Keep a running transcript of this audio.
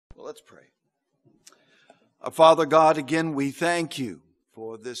Let's pray. Our Father God, again, we thank you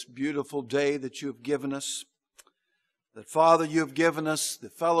for this beautiful day that you have given us. That, Father, you have given us the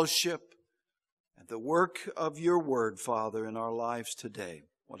fellowship and the work of your word, Father, in our lives today.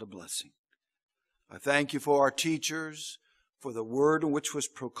 What a blessing. I thank you for our teachers, for the word which was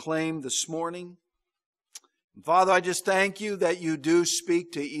proclaimed this morning. And Father, I just thank you that you do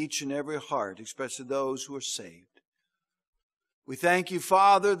speak to each and every heart, especially those who are saved. We thank you,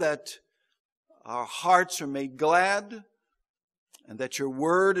 Father, that our hearts are made glad and that your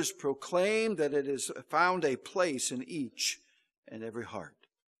word is proclaimed, that it has found a place in each and every heart.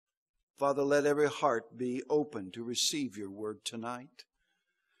 Father, let every heart be open to receive your word tonight.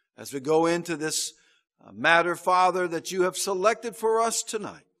 As we go into this matter, Father, that you have selected for us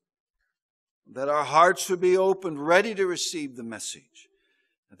tonight, that our hearts would be open, ready to receive the message,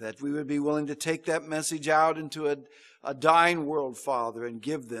 that we would be willing to take that message out into a dying world, Father, and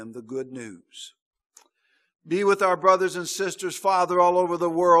give them the good news. Be with our brothers and sisters, Father, all over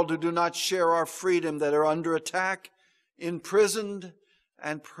the world who do not share our freedom, that are under attack, imprisoned,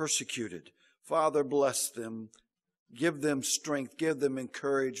 and persecuted. Father, bless them. Give them strength. Give them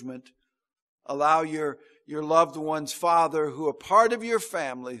encouragement. Allow your loved ones, Father, who are part of your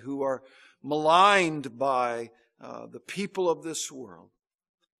family, who are maligned by the people of this world,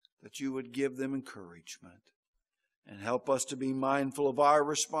 that you would give them encouragement. And help us to be mindful of our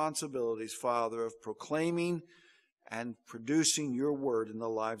responsibilities, Father, of proclaiming and producing your word in the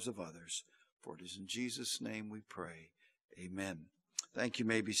lives of others. For it is in Jesus' name we pray. Amen. Thank you. You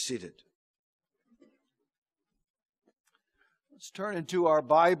may be seated. Let's turn into our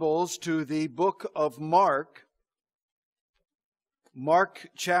Bibles to the book of Mark. Mark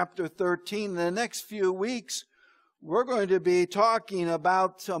chapter 13. In the next few weeks, we're going to be talking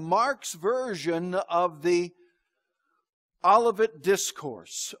about Mark's version of the Olivet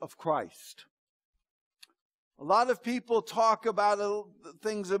Discourse of Christ. A lot of people talk about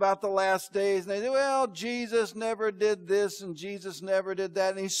things about the last days, and they say, well, Jesus never did this, and Jesus never did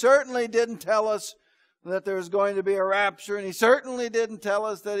that, and he certainly didn't tell us that there's going to be a rapture, and he certainly didn't tell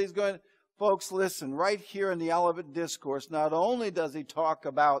us that he's going to... Folks, listen, right here in the Olivet Discourse, not only does he talk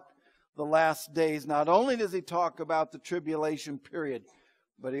about the last days, not only does he talk about the tribulation period,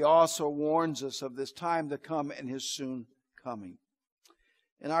 but he also warns us of this time to come and his soon coming.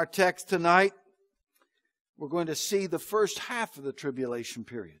 In our text tonight, we're going to see the first half of the tribulation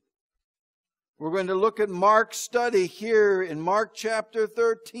period. We're going to look at Mark's study here in Mark chapter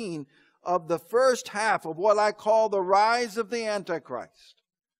 13 of the first half of what I call the rise of the Antichrist.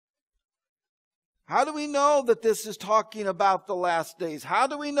 How do we know that this is talking about the last days? How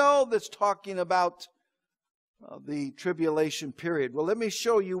do we know that's talking about the tribulation period? Well, let me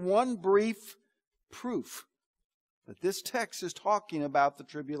show you one brief proof that this text is talking about the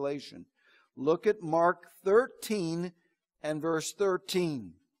tribulation. Look at Mark 13 and verse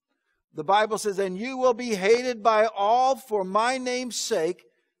 13. The Bible says, and you will be hated by all for my name's sake.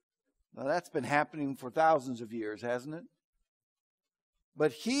 Now that's been happening for thousands of years, hasn't it?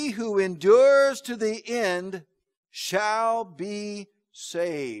 But he who endures to the end shall be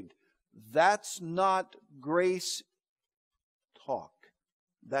saved. That's not grace talk.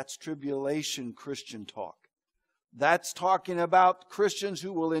 That's tribulation Christian talk. That's talking about Christians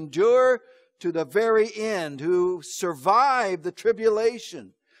who will endure to the very end, who survive the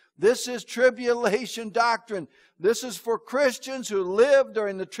tribulation. This is tribulation doctrine. This is for Christians who live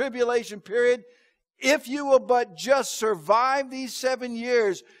during the tribulation period. If you will but just survive these 7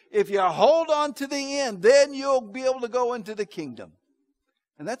 years, if you hold on to the end, then you'll be able to go into the kingdom.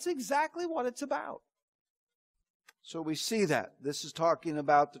 And that's exactly what it's about. So we see that. This is talking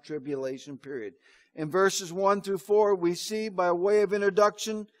about the tribulation period. In verses 1 through 4, we see, by way of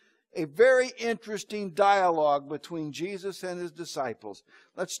introduction, a very interesting dialogue between Jesus and his disciples.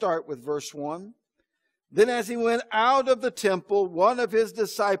 Let's start with verse 1. Then as he went out of the temple, one of his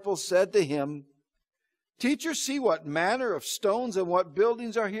disciples said to him, Teacher, see what manner of stones and what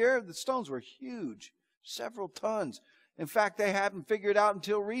buildings are here? The stones were huge, several tons. In fact, they hadn't figured out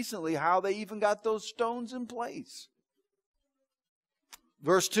until recently how they even got those stones in place.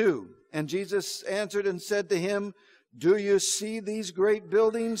 Verse 2, and Jesus answered and said to him, Do you see these great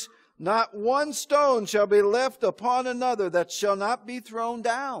buildings? Not one stone shall be left upon another that shall not be thrown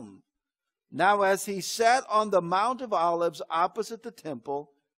down. Now as he sat on the Mount of Olives opposite the temple,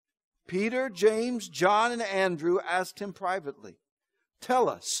 Peter, James, John, and Andrew asked him privately, Tell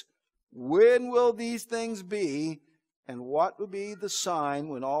us, when will these things be, and what will be the sign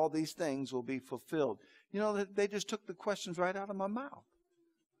when all these things will be fulfilled? You know, they just took the questions right out of my mouth.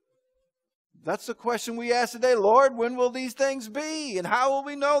 That's the question we ask today. Lord, when will these things be? And how will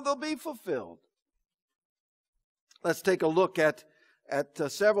we know they'll be fulfilled? Let's take a look at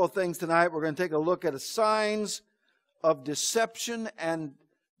several things tonight. We're going to take a look at the signs of deception and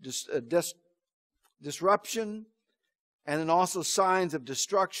disruption, and then also signs of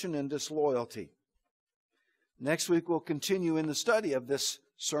destruction and disloyalty. Next week we'll continue in the study of this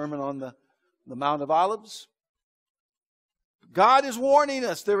sermon on the Mount of Olives. God is warning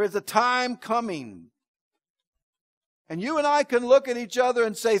us there is a time coming. And you and I can look at each other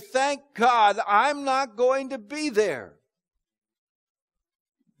and say, thank God I'm not going to be there.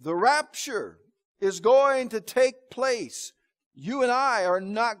 The rapture is going to take place. You and I are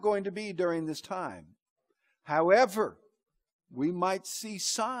not going to be during this time. However, we might see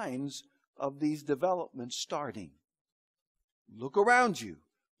signs of these developments starting. Look around you.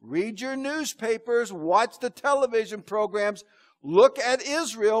 Read your newspapers. Watch the television programs. Look at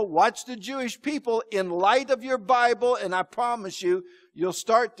Israel. Watch the Jewish people in light of your Bible, and I promise you, you'll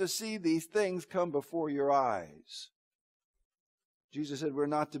start to see these things come before your eyes. Jesus said we're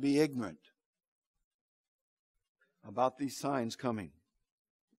not to be ignorant about these signs coming.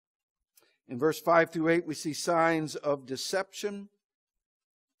 In verse 5 through 8, we see signs of deception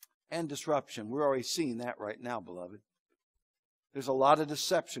and disruption. We're already seeing that right now, beloved. There's a lot of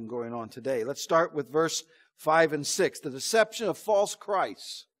deception going on today. Let's start with verse 5 and 6, the deception of false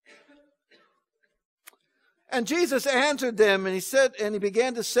Christs. And Jesus answered them, and he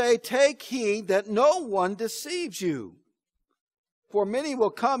began to say, take heed that no one deceives you. For many will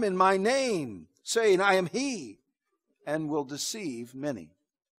come in my name, saying, I am he, and will deceive many.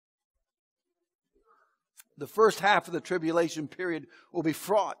 The first half of the tribulation period will be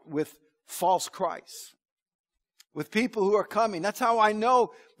fraught with false Christs, with people who are coming. That's how I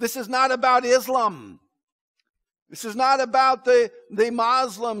know this is not about Islam. This is not about the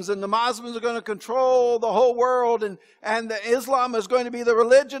Muslims, and the Muslims are going to control the whole world, and the Islam is going to be the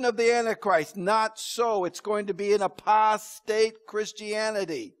religion of the Antichrist. Not so. It's going to be an apostate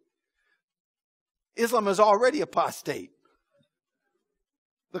Christianity. Islam is already apostate.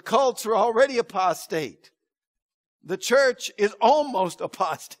 The cults are already apostate. The church is almost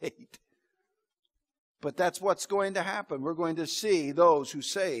apostate. But that's what's going to happen. We're going to see those who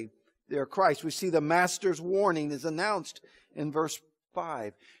say they're Christ. We see the Master's warning is announced in verse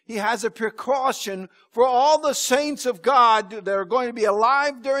 5. He has a precaution for all the saints of God that are going to be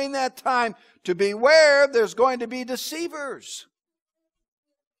alive during that time to beware there's going to be deceivers.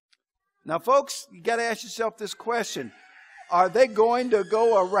 Now, folks, you got to ask yourself this question. Are they going to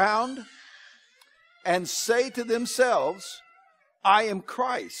go around and say to themselves, I am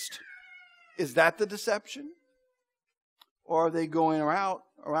Christ? Is that the deception? Or are they going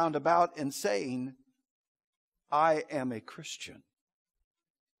around about and saying, I am a Christian?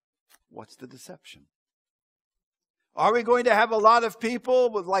 What's the deception? Are we going to have a lot of people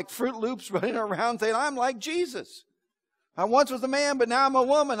with like Fruit Loops running around saying, I'm like Jesus? I once was a man, but now I'm a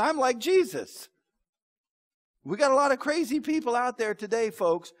woman. I'm like Jesus. We got a lot of crazy people out there today,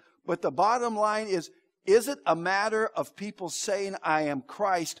 folks. But the bottom line is it a matter of people saying I am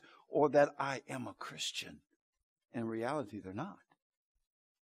Christ or that I am a Christian? In reality, they're not.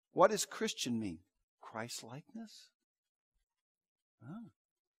 What does Christian mean? Christ-likeness?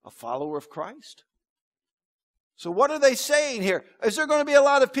 A follower of Christ? So what are they saying here? Is there going to be a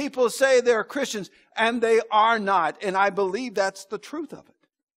lot of people who say they're Christians and they are not? And I believe that's the truth of it.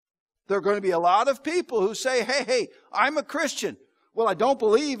 There are going to be a lot of people who say, hey, I'm a Christian. Well, I don't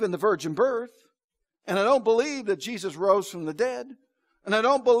believe in the virgin birth. And I don't believe that Jesus rose from the dead. And I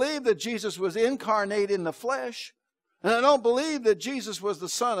don't believe that Jesus was incarnate in the flesh. And I don't believe that Jesus was the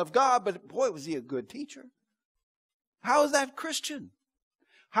Son of God. But boy, was he a good teacher. How is that Christian?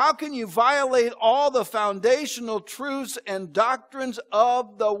 How can you violate all the foundational truths and doctrines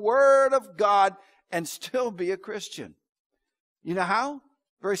of the Word of God and still be a Christian? You know how?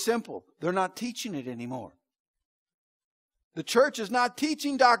 Very simple. They're not teaching it anymore. The church is not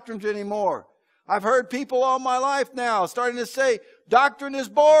teaching doctrines anymore. I've heard people all my life now starting to say, doctrine is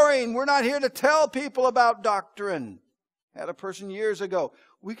boring. We're not here to tell people about doctrine. I had a person years ago.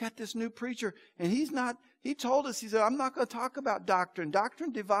 We got this new preacher, and he told us, he said, I'm not going to talk about doctrine.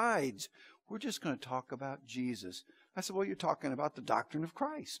 Doctrine divides. We're just going to talk about Jesus. I said, well, you're talking about the doctrine of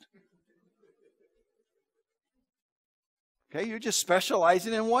Christ. Okay, you're just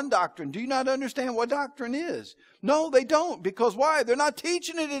specializing in one doctrine. Do you not understand what doctrine is? No, they don't. Because why? They're not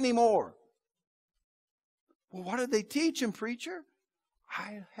teaching it anymore. Well, what are they teaching, preacher?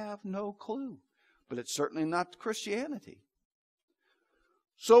 I have no clue. But it's certainly not Christianity.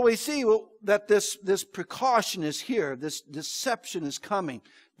 So we see that this precaution is here. This deception is coming.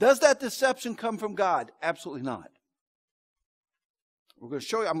 Does that deception come from God? Absolutely not. I'm going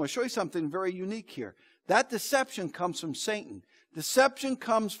to show you something very unique here. That deception comes from Satan. Deception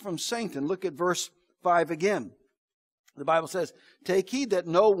comes from Satan. Look at verse 5 again. The Bible says, "Take heed that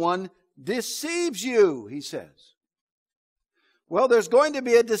no one deceives you," he says. Well, there's going to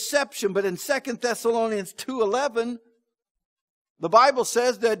be a deception, but in 2 Thessalonians 2:11, the Bible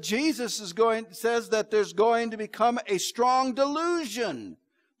says that says that there's going to become a strong delusion.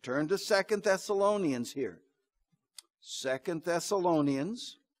 Turn to 2 Thessalonians here. 2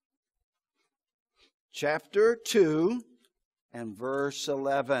 Thessalonians chapter 2 and verse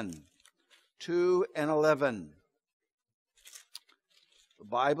 11. 2 and 11. The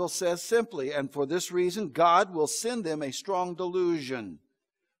Bible says simply, "And for this reason God will send them a strong delusion,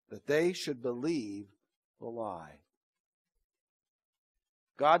 that they should believe the lie."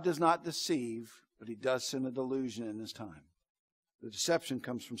 God does not deceive, but He does send a delusion in this time. The deception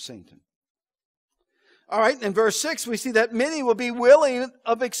comes from Satan. All right, in verse 6, we see that many will be willing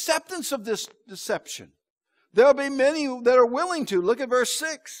of acceptance of this deception. There will be many that are willing to. Look at verse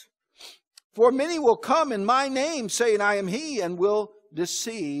 6. "For many will come in my name, saying, I am He, and will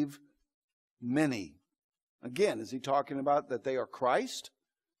deceive many." Again, is he talking about that they are Christ?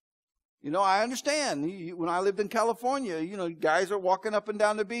 I understand. When I lived in California, guys are walking up and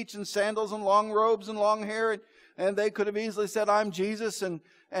down the beach in sandals and long robes and long hair, and they could have easily said, "I'm Jesus," and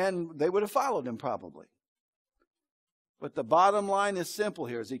they would have followed him probably. But the bottom line is simple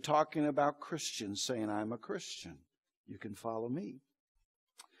here. Is he talking about Christians saying, "I'm a Christian. You can follow me"?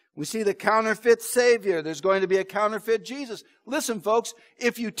 We see the counterfeit Savior. There's going to be a counterfeit Jesus. Listen, folks,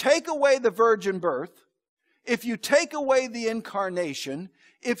 if you take away the virgin birth, if you take away the incarnation,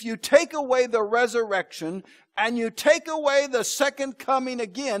 if you take away the resurrection, and you take away the second coming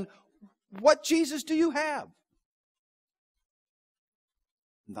again, what Jesus do you have?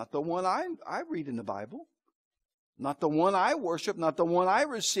 Not the one I read in the Bible. Not the one I worship. Not the one I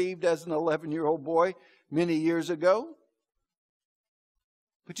received as an 11-year-old boy many years ago.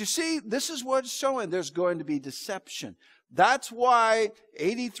 But you see, this is what it's showing. There's going to be deception. That's why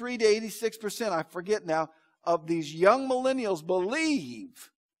 83 to 86%, I forget now, of these young millennials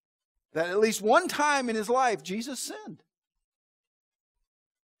believe that at least one time in his life Jesus sinned.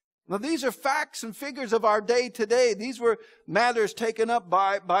 Now these are facts and figures of our day today. These were matters taken up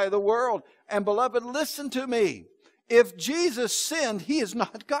by the world. And beloved, listen to me. If Jesus sinned, He is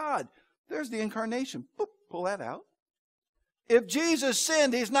not God. There's the incarnation. Boop, pull that out. If Jesus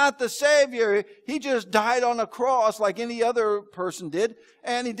sinned, He's not the Savior. He just died on a cross like any other person did,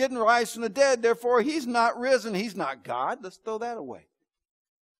 and He didn't rise from the dead. Therefore, He's not risen. He's not God. Let's throw that away.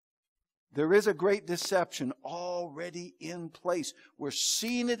 There is a great deception already in place. We're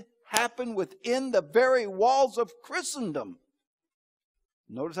seeing it happen within the very walls of Christendom.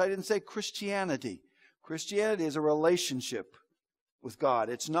 Notice I didn't say Christianity. Christianity is a relationship with God.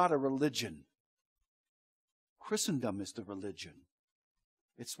 It's not a religion. Christendom is the religion.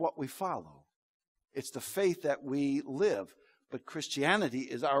 It's what we follow. It's the faith that we live. But Christianity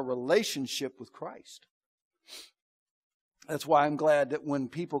is our relationship with Christ. That's why I'm glad that when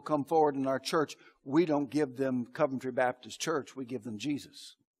people come forward in our church, we don't give them Coventry Baptist Church. We give them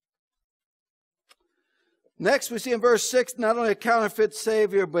Jesus. Next, we see in verse 6, not only a counterfeit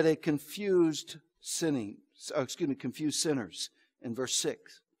Savior, but a confused sinners in verse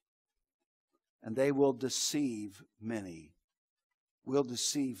 6. And they will deceive many. Will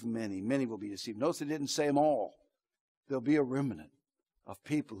deceive many. Many will be deceived. Notice it didn't say them all. There'll be a remnant of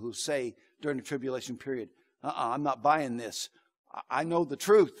people who say during the tribulation period, I'm not buying this. I know the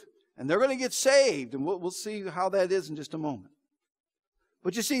truth. And they're going to get saved. And we'll see how that is in just a moment.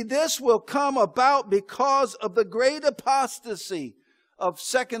 But you see, this will come about because of the great apostasy of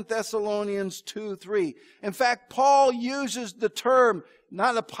 2 Thessalonians 2:3. In fact, Paul uses the term,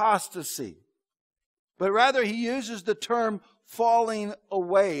 not apostasy, but rather he uses the term falling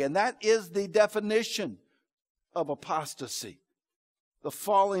away. And that is the definition of apostasy. The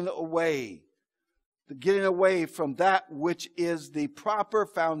falling away. The getting away from that which is the proper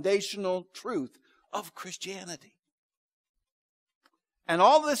foundational truth of Christianity. And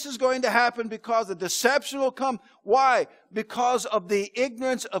all this is going to happen because the deception will come. Why? Because of the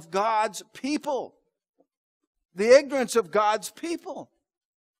ignorance of God's people. The ignorance of God's people.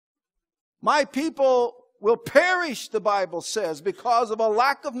 My people will perish, the Bible says, because of a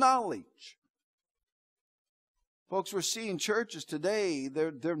lack of knowledge. Folks, we're seeing churches today,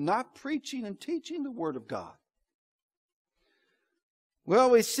 they're not preaching and teaching the Word of God. Well,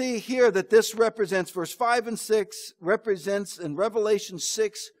 we see here that this represents, verse 5 and 6, represents in Revelation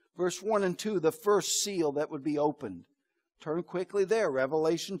 6, verse 1 and 2, the first seal that would be opened. Turn quickly there,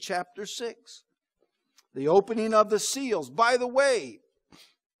 Revelation chapter 6. The opening of the seals. By the way,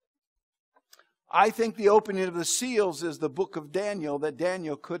 I think the opening of the seals is the book of Daniel that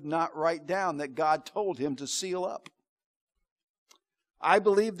Daniel could not write down, that God told him to seal up. I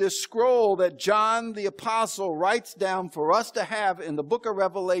believe this scroll that John the Apostle writes down for us to have in the book of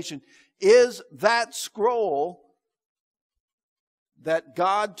Revelation is that scroll that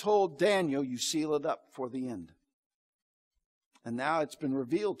God told Daniel, you seal it up for the end. And now it's been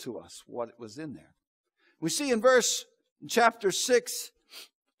revealed to us what was in there. We see in chapter 6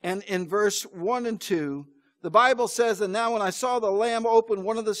 and in verse 1 and 2, the Bible says, and now when I saw the Lamb open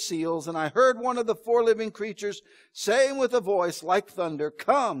one of the seals, and I heard one of the four living creatures saying with a voice like thunder,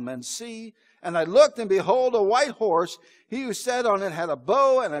 come and see. And I looked, and behold, a white horse. He who sat on it had a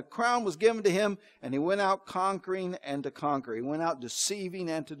bow, and a crown was given to him. And he went out conquering and to conquer. He went out deceiving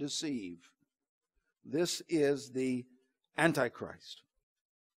and to deceive. This is the Antichrist.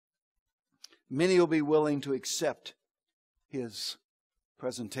 Many will be willing to accept his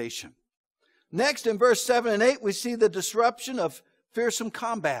presentation. Next, in verse 7 and 8, we see the disruption of fearsome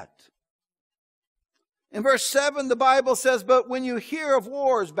combat. In verse 7, the Bible says, but when you hear of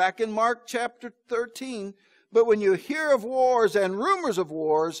wars, back in Mark chapter 13, but when you hear of wars and rumors of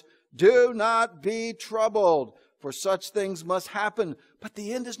wars, do not be troubled, for such things must happen, but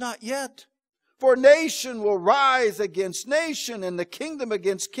the end is not yet. For nation will rise against nation, and the kingdom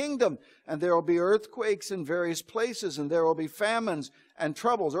against kingdom. And there will be earthquakes in various places, and there will be famines and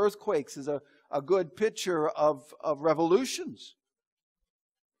troubles. Earthquakes is a good picture of revolutions.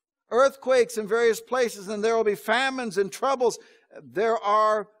 Earthquakes in various places, and there will be famines and troubles.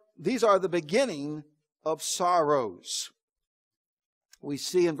 These are the beginning of sorrows. We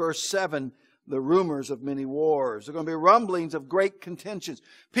see in verse 7 the rumors of many wars. There are going to be rumblings of great contentions.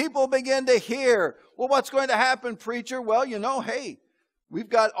 People begin to hear, well, what's going to happen, preacher? Well, hey, we've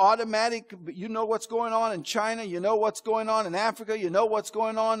got automatic, you know what's going on in China, you know what's going on in Africa, you know what's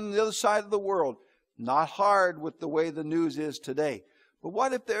going on the other side of the world. Not hard with the way the news is today. But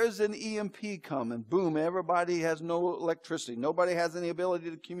what if there's an EMP come and boom, everybody has no electricity, nobody has any ability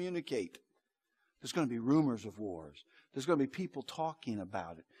to communicate? There's going to be rumors of wars. There's going to be people talking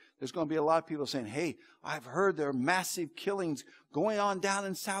about it. There's going to be a lot of people saying, hey, I've heard there are massive killings going on down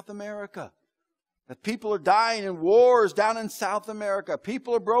in South America. That people are dying in wars down in South America.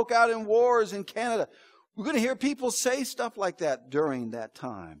 People are broke out in wars in Canada. We're going to hear people say stuff like that during that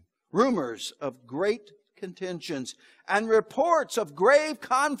time. Rumors of great contentions and reports of grave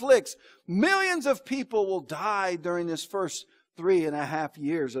conflicts. Millions of people will die during this first 3.5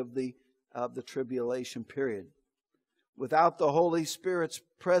 years of the tribulation period. Without the Holy Spirit's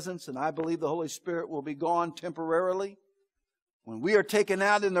presence, and I believe the Holy Spirit will be gone temporarily. When we are taken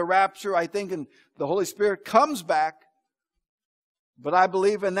out in the rapture, I think and the Holy Spirit comes back. But I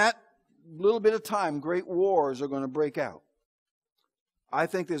believe in that little bit of time, great wars are going to break out. I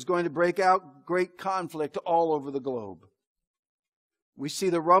think there's going to break out great conflict all over the globe. We see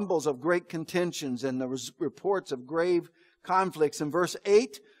the rumbles of great contentions and the reports of grave conflicts. In verse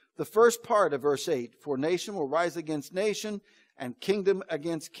 8, the first part of verse 8, for nation will rise against nation and kingdom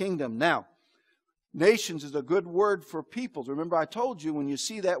against kingdom. Now, nations is a good word for peoples. Remember, I told you when you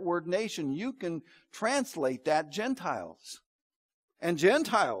see that word nation, you can translate that Gentiles. And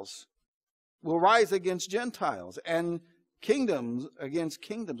Gentiles will rise against Gentiles, and kingdoms against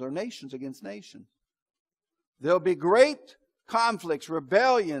kingdoms, or nations against nations. There'll be great conflicts,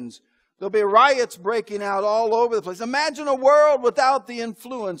 rebellions. There'll be riots breaking out all over the place. Imagine a world without the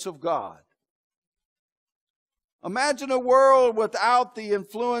influence of God. Imagine a world without the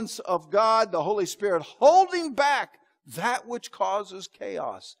influence of God, the Holy Spirit, holding back that which causes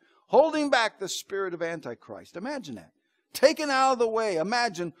chaos, holding back the spirit of Antichrist. Imagine that. Taken out of the way.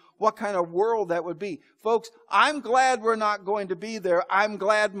 Imagine what kind of world that would be. Folks, I'm glad we're not going to be there. I'm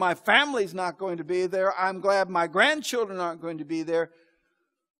glad my family's not going to be there. I'm glad my grandchildren aren't going to be there.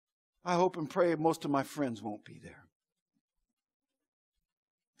 I hope and pray most of my friends won't be there.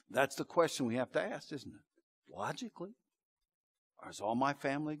 That's the question we have to ask, isn't it? Logically. Is all my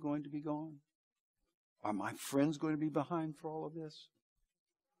family going to be gone? Are my friends going to be behind for all of this?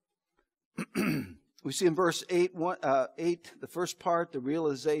 We see in verse 8, the first part, the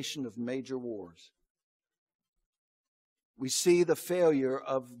realization of major wars. We see the failure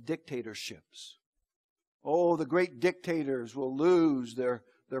of dictatorships. Oh, the great dictators will lose their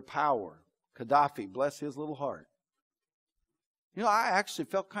power. Gaddafi, bless his little heart. I actually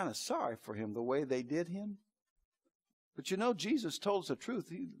felt kind of sorry for him, the way they did him. But you know, Jesus told us the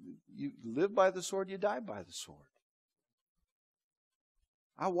truth. You live by the sword, you die by the sword.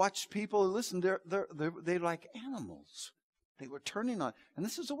 I watched people, listen, they're like animals. They were turning on. And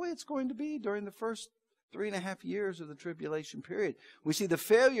this is the way it's going to be during the first 3.5 years of the tribulation period. We see the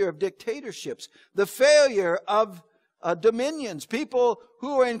failure of dictatorships, the failure of dominions, people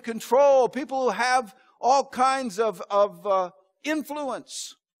who are in control, people who have all kinds of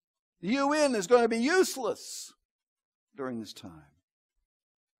influence. The UN is going to be useless during this time.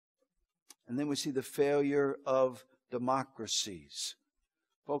 And then we see the failure of democracies.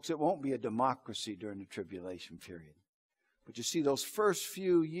 Folks, it won't be a democracy during the tribulation period. But you see, those first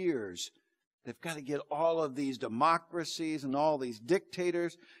few years, they've got to get all of these democracies and all these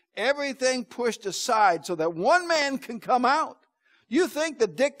dictators, everything pushed aside so that one man can come out. You think the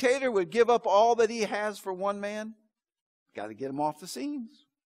dictator would give up all that he has for one man? Got to get him off the scenes.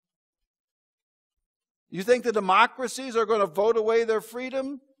 You think the democracies are going to vote away their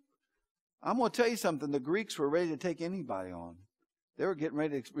freedom? I'm going to tell you something. The Greeks were ready to take anybody on. They were getting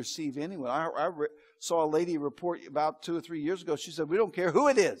ready to receive anyone. I saw a lady report about 2 or 3 years ago. She said, we don't care who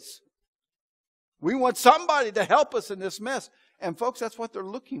it is. We want somebody to help us in this mess. And folks, that's what they're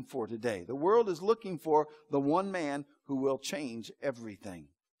looking for today. The world is looking for the one man who will change everything.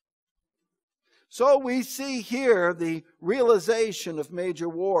 So we see here the realization of major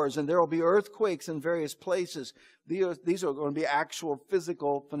wars, and there will be earthquakes in various places. These are going to be actual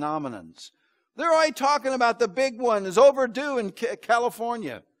physical phenomenons. They're already talking about the big one is overdue in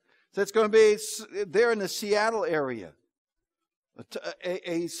California. So it's going to be there in the Seattle area.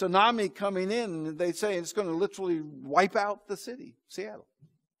 A tsunami coming in, they say it's going to literally wipe out the city, Seattle.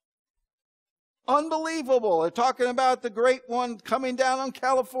 Unbelievable. They're talking about the great one coming down on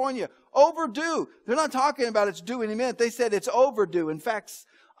California. Overdue. They're not talking about it's due any minute. They said it's overdue. In fact,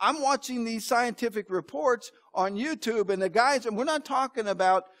 I'm watching these scientific reports on YouTube, and the guys, and we're not talking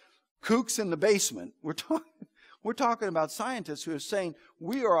about kooks in the basement. We're talking about scientists who are saying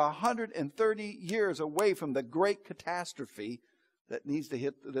we are 130 years away from the great catastrophe that needs to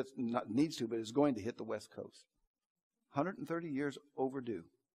hit, that's not needs to, but is going to hit the West Coast. 130 years overdue.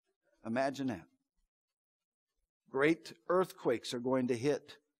 Imagine that. Great earthquakes are going to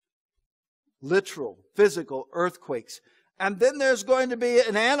hit. Literal, physical earthquakes. And then there's going to be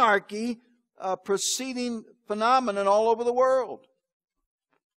an anarchy preceding phenomenon all over the world.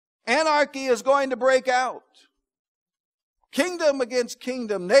 Anarchy is going to break out. Kingdom against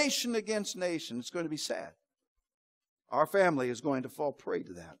kingdom, nation against nation. It's going to be sad. Our family is going to fall prey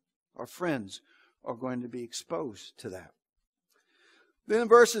to that. Our friends are going to be exposed to that. Then in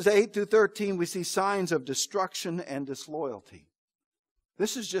verses 8 through 13, we see signs of destruction and disloyalty.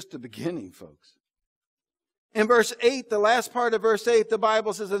 This is just the beginning, folks. In verse 8, the last part of verse 8, the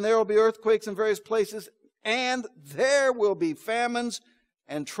Bible says, and there will be earthquakes in various places, and there will be famines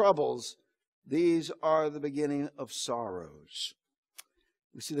and troubles. These are the beginning of sorrows.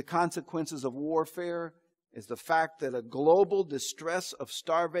 We see the consequences of warfare is the fact that a global distress of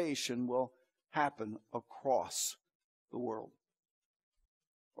starvation will happen across the world.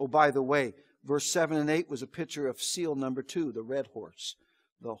 Oh, by the way, verse 7 and 8 was a picture of seal number 2, the red horse,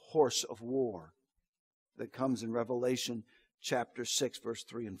 the horse of war that comes in Revelation chapter 6, verse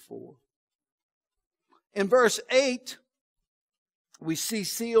 3 and 4. In verse 8, we see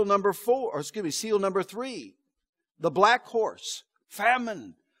seal number 3, the black horse,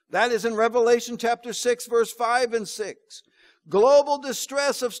 famine. That is in Revelation chapter 6, verse 5 and 6. Global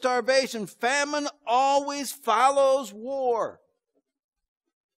distress of starvation. Famine always follows war.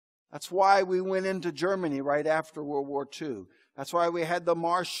 That's why we went into Germany right after World War II. That's why we had the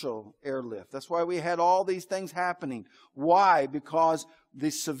Marshall airlift. That's why we had all these things happening. Why? Because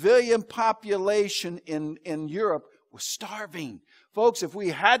the civilian population in Europe was starving. Folks, if we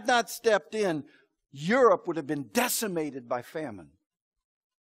had not stepped in, Europe would have been decimated by famine.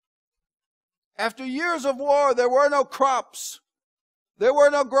 After years of war, there were no crops. There were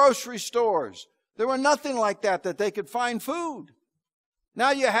no grocery stores. There were nothing like that they could find food.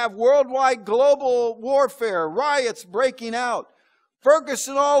 Now you have worldwide global warfare, riots breaking out,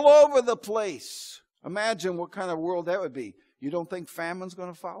 Ferguson all over the place. Imagine what kind of world that would be. You don't think famine's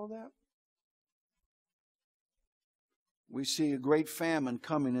going to follow that? We see a great famine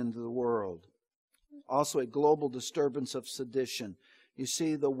coming into the world. Also a global disturbance of sedition. You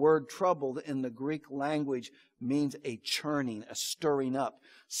see, the word troubled in the Greek language means a churning, a stirring up.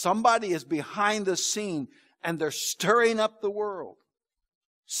 Somebody is behind the scene and they're stirring up the world.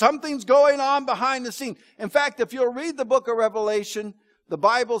 Something's going on behind the scene. In fact, if you'll read the book of Revelation, the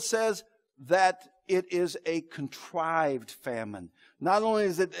Bible says that it is a contrived famine. Not only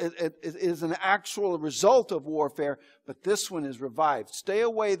is it is an actual result of warfare, but this one is revived. Stay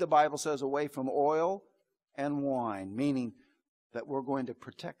away, the Bible says, away from oil and wine, meaning that we're going to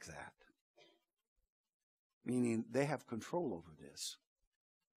protect that. Meaning they have control over this.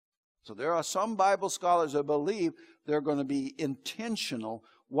 So there are some Bible scholars that believe they're going to be intentional.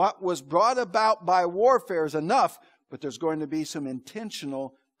 What was brought about by warfare is enough, but there's going to be some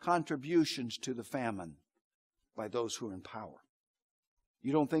intentional contributions to the famine by those who are in power.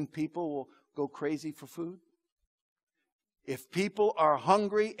 You don't think people will go crazy for food? If people are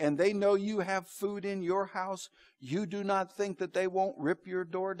hungry and they know you have food in your house, you do not think that they won't rip your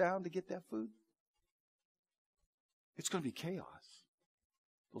door down to get that food? It's going to be chaos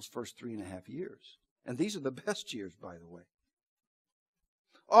those first 3.5 years. And these are the best years, by the way.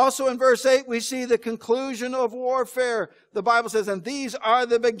 Also in verse 8, we see the conclusion of warfare. The Bible says, and these are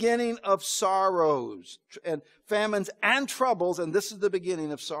the beginning of sorrows and famines and troubles, and this is the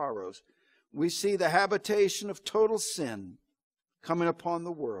beginning of sorrows. We see the habitation of total sin coming upon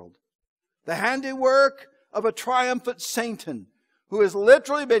the world. The handiwork of a triumphant Satan who has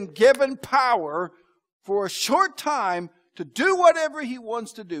literally been given power for a short time to do whatever he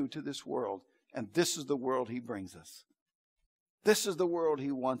wants to do to this world. And this is the world he brings us. This is the world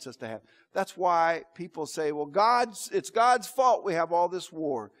he wants us to have. That's why people say, well, it's God's fault we have all this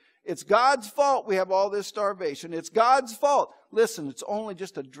war. It's God's fault we have all this starvation. It's God's fault. Listen, it's only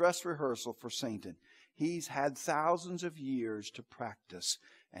just a dress rehearsal for Satan. He's had thousands of years to practice,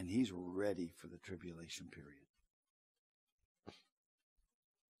 and he's ready for the tribulation period.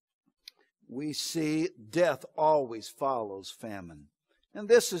 We see death always follows famine. And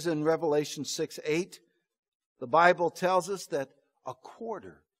this is in Revelation 6:8. The Bible tells us that a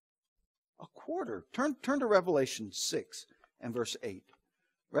quarter. Turn to Revelation 6 and verse 8.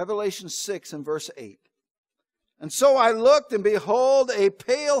 Revelation 6 and verse 8. And so I looked, and behold, a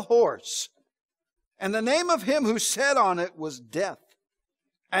pale horse. And the name of him who sat on it was Death.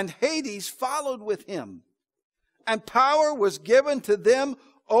 And Hades followed with him. And power was given to them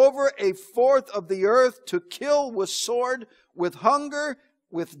over 1/4 of the earth to kill with sword, with hunger,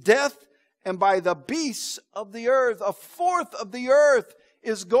 with death, and by the beasts of the earth. 1/4 of the earth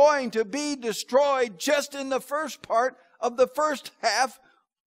is going to be destroyed just in the first part of the first half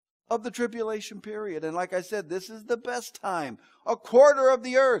of the tribulation period. And like I said, this is the best time. 1/4 of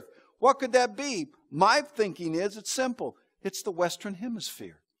the earth. What could that be? My thinking is it's simple. It's the Western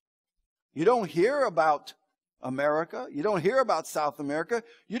Hemisphere. You don't hear about America. You don't hear about South America.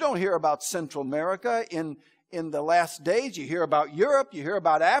 You don't hear about Central America in the last days. You hear about Europe. You hear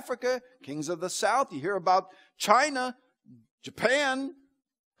about Africa, kings of the South. You hear about China, Japan,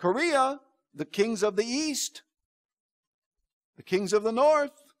 Korea, the kings of the East, the kings of the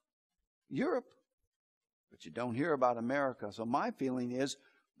North, Europe. But you don't hear about America. So my feeling is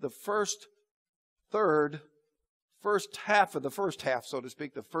the first half of the first half, so to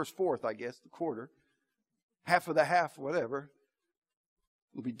speak, the first fourth, I guess, the quarter, half of the half, whatever,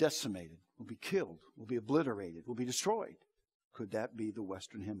 will be decimated, will be killed, will be obliterated, will be destroyed. Could that be the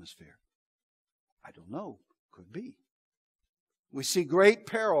Western Hemisphere? I don't know. Could be. We see great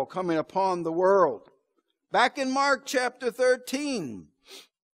peril coming upon the world. Back in Mark chapter 13,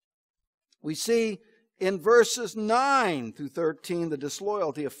 we see in verses 9 through 13 the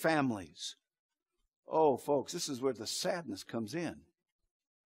disloyalty of families. Oh, folks, this is where the sadness comes in.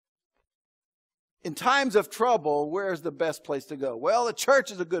 In times of trouble, where's the best place to go? Well, the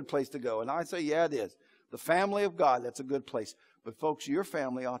church is a good place to go. And I say, yeah, it is. The family of God, that's a good place. But folks, your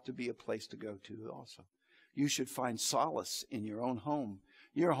family ought to be a place to go to also. You should find solace in your own home.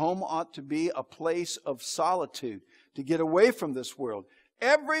 Your home ought to be a place of solitude, to get away from this world.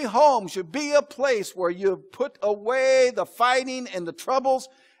 Every home should be a place where you put away the fighting and the troubles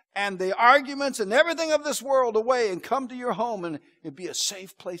and the arguments and everything of this world away and come to your home, and it'd be a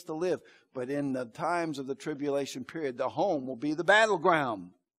safe place to live. But in the times of the tribulation period, the home will be the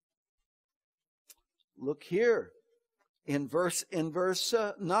battleground. Look here in verse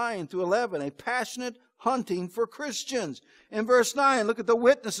 9 through 11, a passionate hunting for Christians. In verse 9, look at the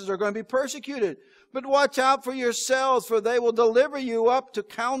witnesses are going to be persecuted. But watch out for yourselves, for they will deliver you up to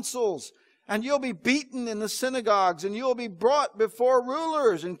councils, and you'll be beaten in the synagogues, and you'll be brought before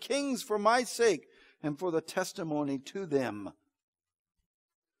rulers and kings for my sake and for the testimony to them.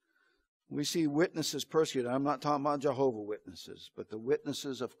 We see witnesses persecuted. I'm not talking about Jehovah's Witnesses, but the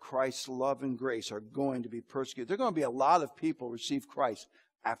witnesses of Christ's love and grace are going to be persecuted. There are going to be a lot of people receive Christ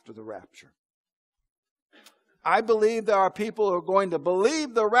after the rapture. I believe there are people who are going to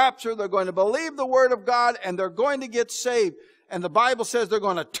believe the rapture, they're going to believe the Word of God, and they're going to get saved. And the Bible says they're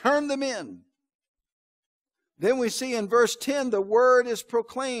going to turn them in. Then we see in verse 10, the word is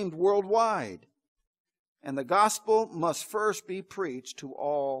proclaimed worldwide. And the gospel must first be preached to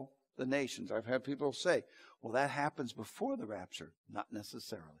all the nations. I've had people say, well, that happens before the rapture. Not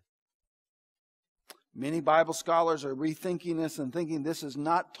necessarily. Many Bible scholars are rethinking this and thinking this is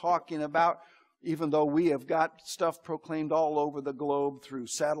not talking about, even though we have got stuff proclaimed all over the globe through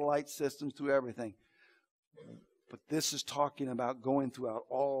satellite systems, through everything. But this is talking about going throughout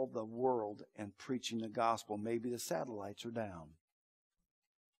all the world and preaching the gospel. Maybe the satellites are down.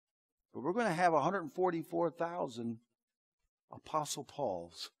 But we're going to have 144,000 Apostle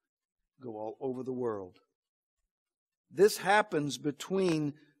Pauls go all over the world. This happens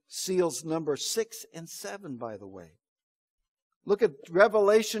between seals number 6 and 7, by the way. Look at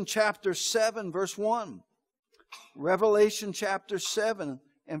Revelation chapter 7, verse 1. Revelation chapter 7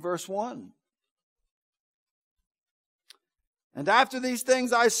 and verse 1. And after these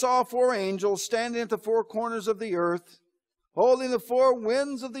things I saw 4 angels standing at the 4 corners of the earth, holding the 4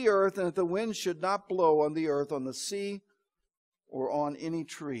 winds of the earth, and that the wind should not blow on the earth, on the sea, or on any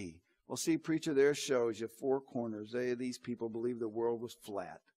tree. Well, see, preacher, there shows you 4 corners. These people believe the world was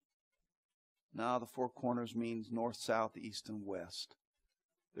flat. Now the 4 corners means north, south, east, and west.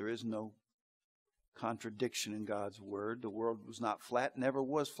 There is no contradiction in God's word. The world was not flat, never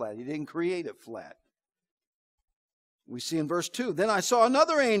was flat. He didn't create it flat. We see in verse 2, Then I saw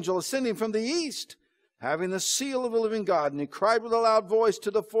another angel ascending from the east, having the seal of the living God. And he cried with a loud voice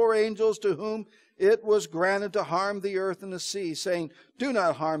to the 4 angels to whom it was granted to harm the earth and the sea, saying, Do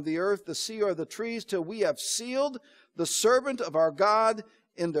not harm the earth, the sea, or the trees, till we have sealed the servant of our God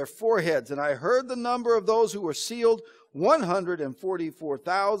in their foreheads. And I heard the number of those who were sealed,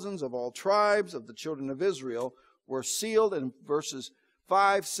 144,000 of all tribes of the children of Israel were sealed. In verses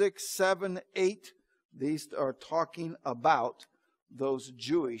 5, 6, 7, 8, these are talking about those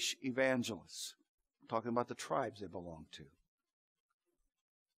Jewish evangelists. Talking about the tribes they belong to.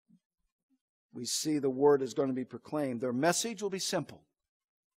 We see the word is going to be proclaimed. Their message will be simple.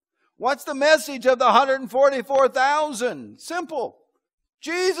 What's the message of the 144,000? Simple.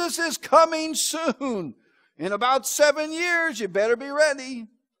 Jesus is coming soon. In about 7 years, you better be ready.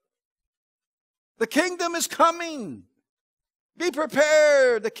 The kingdom is coming. Be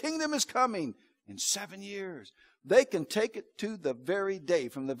prepared. The kingdom is coming in 7 years. They can take it to the very day,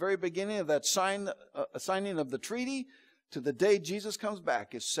 from the very beginning of that signing of the treaty to the day Jesus comes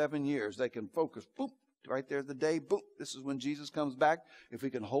back is 7 years. They can focus, boop, right there the day, boop, this is when Jesus comes back. If we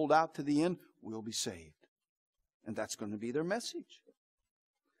can hold out to the end, we'll be saved. And that's going to be their message.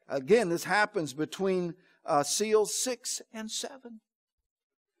 Again, this happens between seals 6 and 7.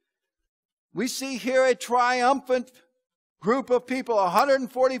 We see here a triumphant group of people,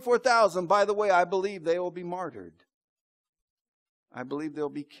 144,000. By the way, I believe they will be martyred. I believe they'll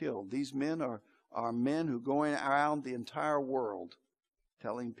be killed. These men are men who are going around the entire world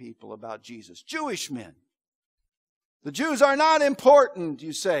telling people about Jesus. Jewish men. The Jews are not important,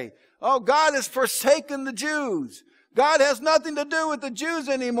 you say. Oh, God has forsaken the Jews. God has nothing to do with the Jews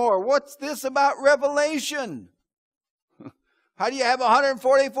anymore. What's this about Revelation? How do you have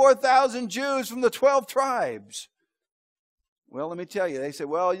 144,000 Jews from the 12 tribes? Well, let me tell you, they say,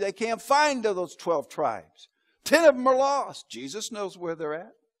 well, they can't find those 12 tribes. 10 of them are lost. Jesus knows where they're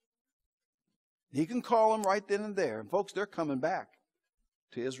at. He can call them right then and there. And folks, they're coming back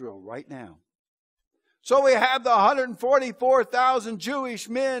to Israel right now. So we have the 144,000 Jewish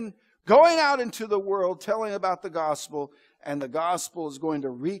men going out into the world telling about the gospel, and the gospel is going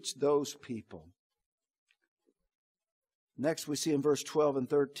to reach those people. Next, we see in verse 12 and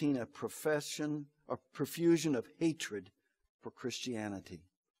 13 a profusion of hatred for Christianity.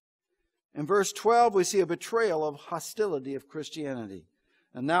 In verse 12, we see a betrayal of hostility of Christianity.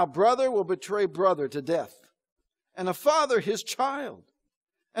 And now brother will betray brother to death, and a father his child.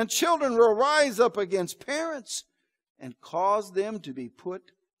 And children will rise up against parents and cause them to be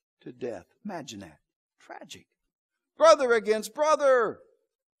put to death. Imagine that. Tragic. Brother against brother.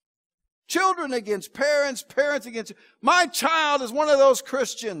 Children against parents. Parents against... My child is one of those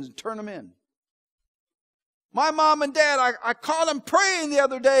Christians. Turn them in. My mom and dad, I caught them praying the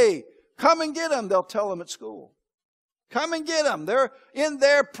other day. Come and get them, they'll tell them at school. Come and get them. They're in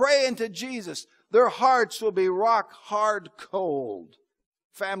there praying to Jesus. Their hearts will be rock hard cold.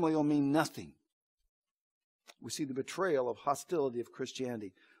 Family will mean nothing. We see the betrayal of hostility of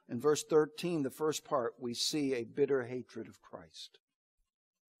Christianity. In verse 13, the first part, we see a bitter hatred of Christ.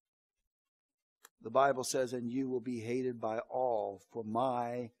 The Bible says, and you will be hated by all for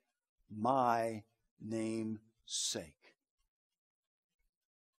my name's sake.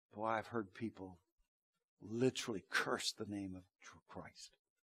 Boy, I've heard people literally curse the name of Christ.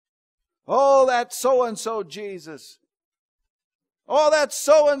 Oh, that's so-and-so Jesus. Oh, that's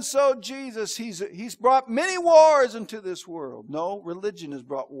so-and-so Jesus. He's brought many wars into this world. No, religion has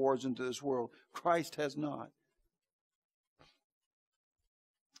brought wars into this world. Christ has not.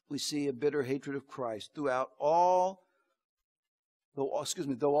 We see a bitter hatred of Christ throughout though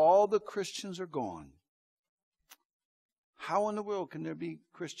all the Christians are gone. How in the world can there be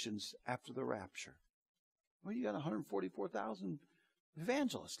Christians after the rapture? Well, you got 144,000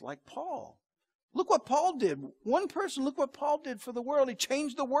 evangelists like Paul. Look what Paul did. One person, look what Paul did for the world. He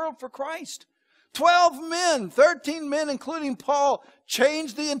changed the world for Christ. 12 men, 13 men, including Paul,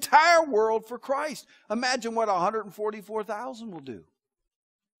 changed the entire world for Christ. Imagine what 144,000 will do.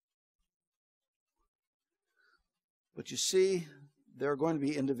 But you see, there are going to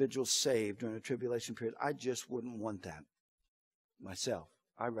be individuals saved during the tribulation period. I just wouldn't want that myself.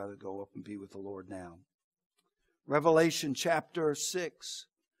 I'd rather go up and be with the Lord now. Revelation chapter 6.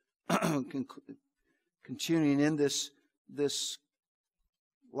 Continuing in this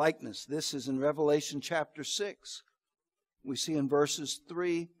likeness. This is in Revelation chapter 6. We see in verses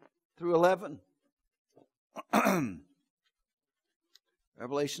 3 through 11.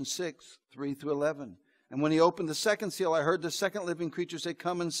 Revelation 6, 3 through 11. And when he opened the second seal, I heard the second living creature say,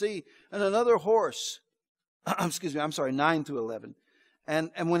 "Come and see." And another horse, 9 through 11.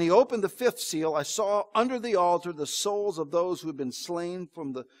 And when he opened the fifth seal, I saw under the altar the souls of those who had been slain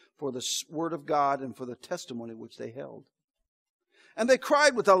for the word of God and for the testimony which they held. And they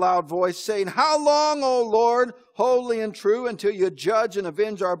cried with a loud voice, saying, "How long, O Lord, holy and true, until you judge and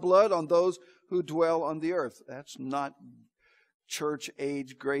avenge our blood on those who dwell on the earth?" That's not church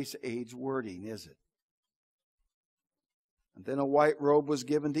age, grace age wording, is it? And then a white robe was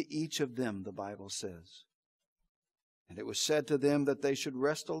given to each of them, the Bible says. And it was said to them that they should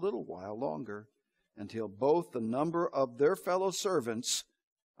rest a little while longer, until both the number of their fellow servants,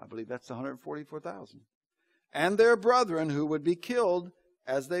 I believe that's 144,000, and their brethren who would be killed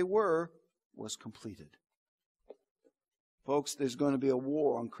as they were, was completed. Folks, there's going to be a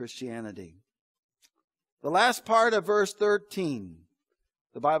war on Christianity. The last part of verse 13,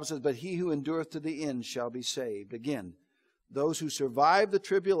 the Bible says, "But he who endureth to the end shall be saved." Again, those who survive the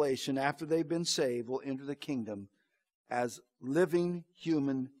tribulation after they've been saved will enter the kingdom as living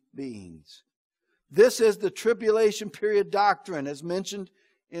human beings. This is the tribulation period doctrine as mentioned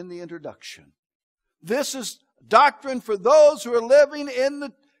in the introduction. This is doctrine for those who are living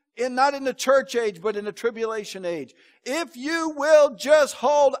not in the church age, but in the tribulation age. If you will just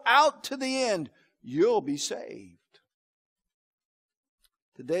hold out to the end, you'll be saved.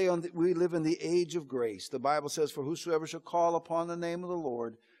 Today we live in the age of grace. The Bible says, "For whosoever shall call upon the name of the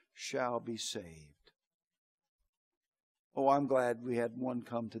Lord shall be saved." Oh, I'm glad we had one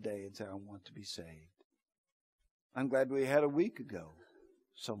come today and say, "I want to be saved." I'm glad we had a week ago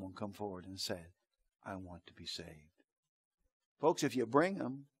someone come forward and said, "I want to be saved." Folks, if you bring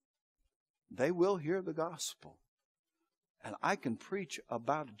them, they will hear the gospel. And I can preach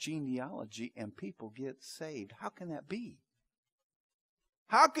about genealogy and people get saved. How can that be?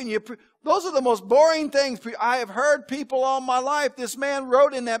 How can you... Those are the most boring things. I have heard people all my life. This man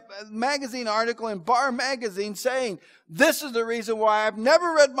wrote in that magazine article in Bar Magazine saying, "This is the reason why I've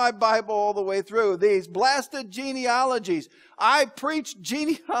never read my Bible all the way through. These blasted genealogies." I preached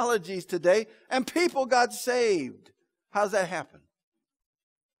genealogies today and people got saved. How's that happen?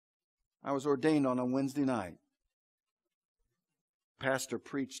 I was ordained on a Wednesday night. Pastor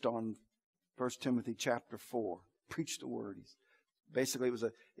preached on 1 Timothy chapter 4. Preached the word. Basically,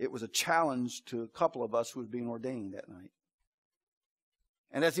 it was a challenge to a couple of us who was being ordained that night.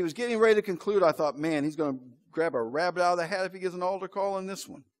 And as he was getting ready to conclude, I thought, man, he's going to grab a rabbit out of the hat if he gives an altar call on this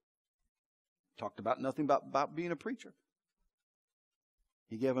one. Talked about nothing about being a preacher.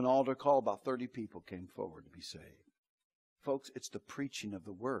 He gave an altar call. About 30 people came forward to be saved. Folks, it's the preaching of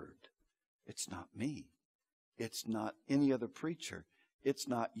the word. It's not me. It's not any other preacher. It's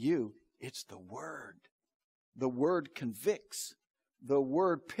not you. It's the word. The word convicts. The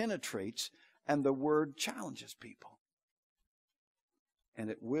word penetrates, and the word challenges people.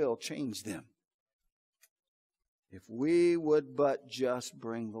 And it will change them. If we would but just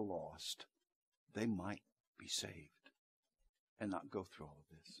bring the lost, they might be saved and not go through all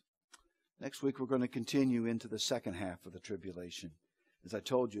of this. Next week, we're going to continue into the second half of the tribulation. As I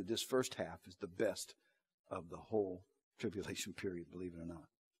told you, this first half is the best of the whole tribulation period, believe it or not.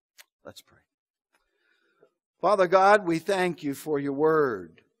 Let's pray. Father God, we thank you for your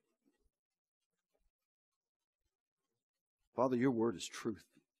word. Father, your word is truth.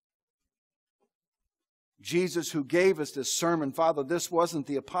 Jesus, who gave us this sermon, Father, this wasn't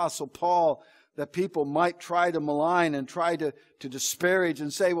the Apostle Paul that people might try to malign and try to disparage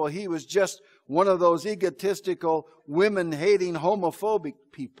and say, well, he was just one of those egotistical, women-hating, homophobic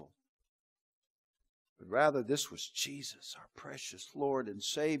people. But rather, this was Jesus, our precious Lord and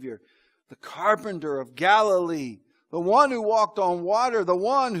Savior, the carpenter of Galilee, the one who walked on water, the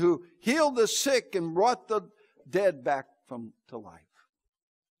one who healed the sick and brought the dead back to life.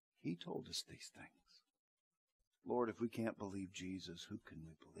 He told us these things. Lord, if we can't believe Jesus, who can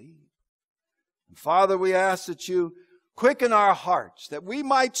we believe? And Father, we ask that you quicken our hearts, that we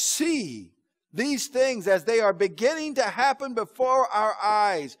might see these things as they are beginning to happen before our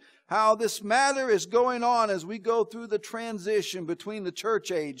eyes, how this matter is going on as we go through the transition between the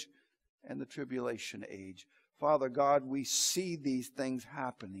church age and the tribulation age. Father God, we see these things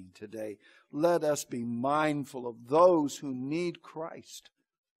happening today. Let us be mindful of those who need Christ.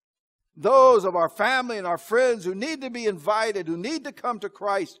 Those of our family and our friends who need to be invited, who need to come to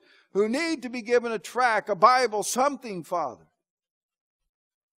Christ, who need to be given a tract, a Bible, something, Father.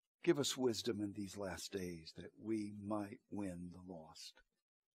 Give us wisdom in these last days that we might win the lost.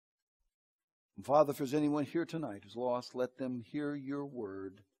 And Father, if there's anyone here tonight who's lost, let them hear your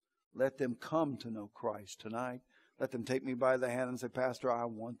word. Let them come to know Christ tonight. Let them take me by the hand and say, Pastor, I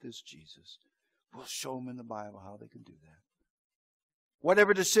want this Jesus. We'll show them in the Bible how they can do that.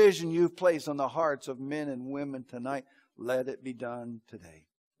 Whatever decision you've placed on the hearts of men and women tonight, let it be done today.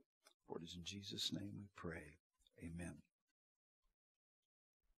 For it is in Jesus' name we pray. Amen.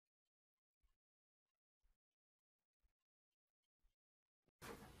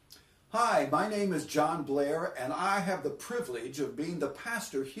 Hi, my name is John Blair, and I have the privilege of being the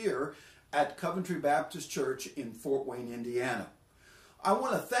pastor here at Coventry Baptist Church in Fort Wayne, Indiana. I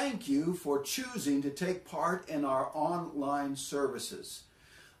want to thank you for choosing to take part in our online services.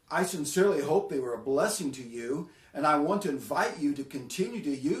 I sincerely hope they were a blessing to you, and I want to invite you to continue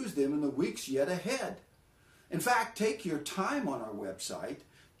to use them in the weeks yet ahead. In fact, take your time on our website,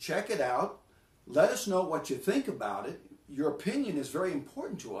 check it out, let us know what you think about it. Your opinion is very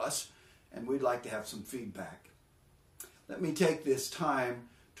important to us, and we'd like to have some feedback. Let me take this time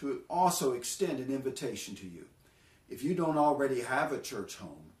to also extend an invitation to you. If you don't already have a church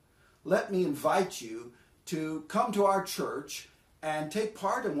home, let me invite you to come to our church and take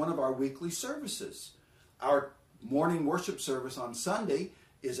part in one of our weekly services. Our morning worship service on Sunday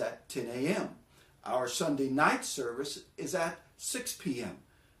is at 10 a.m. Our Sunday night service is at 6 p.m.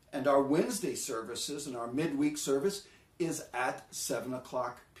 And our Wednesday services and our midweek service is at 7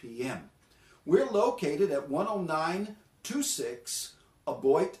 o'clock p.m. We're located at 10926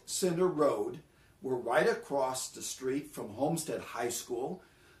 Aboit Center Road. We're right across the street from Homestead High School.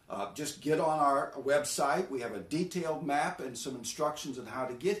 Just get on our website. We have a detailed map and some instructions on how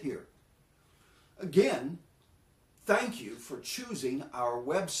to get here. Again, thank you for choosing our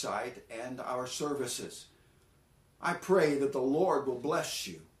website and our services. I pray that the Lord will bless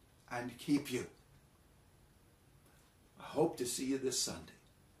you and keep you. I hope to see you this Sunday.